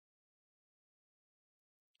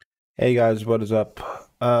Hey guys, what is up?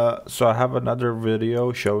 So I have another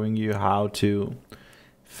video showing you how to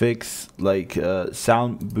fix like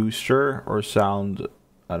sound booster or sound,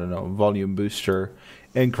 I don't know, volume booster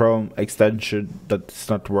in Chrome extension that's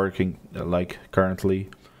not working like currently.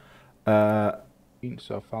 Uh,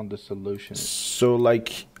 So I found the solution. so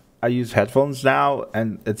like I use headphones now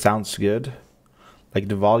and it sounds good. Like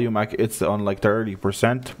the volume, it's on like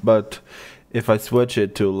 30%, but if I switch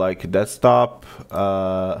it to like desktop,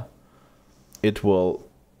 it will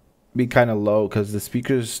be kind of low because the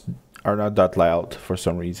speakers are not that loud for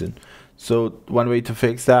some reason. So one way to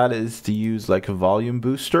fix that is to use like a volume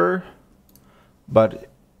booster, but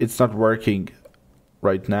it's not working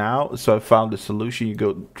right now. So I found a solution. You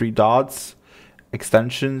go three dots,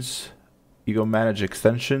 extensions, you go manage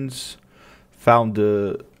extensions, find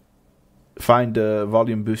the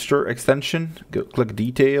volume booster extension, click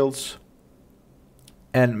details,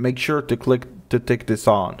 and make sure to tick this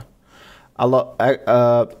on.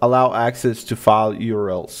 Allow access to file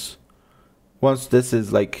URLs. Once this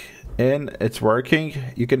is like it's working,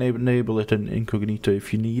 you can enable it in incognito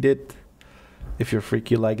if you need it, if you're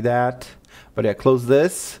freaky like that. But yeah, close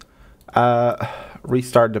this,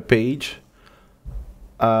 restart the page.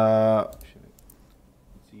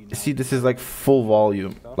 See, this is like full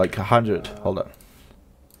volume, like 100. Hold on.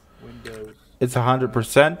 Windows. It's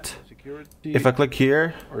 100%. Security. If I click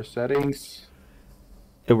here, or settings,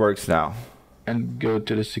 it works now. and go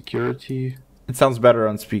to the security. It sounds better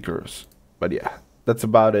on speakers. But yeah, that's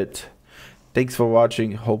about it. Thanks for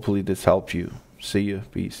watching. Hopefully this helped you. See you.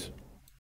 Peace.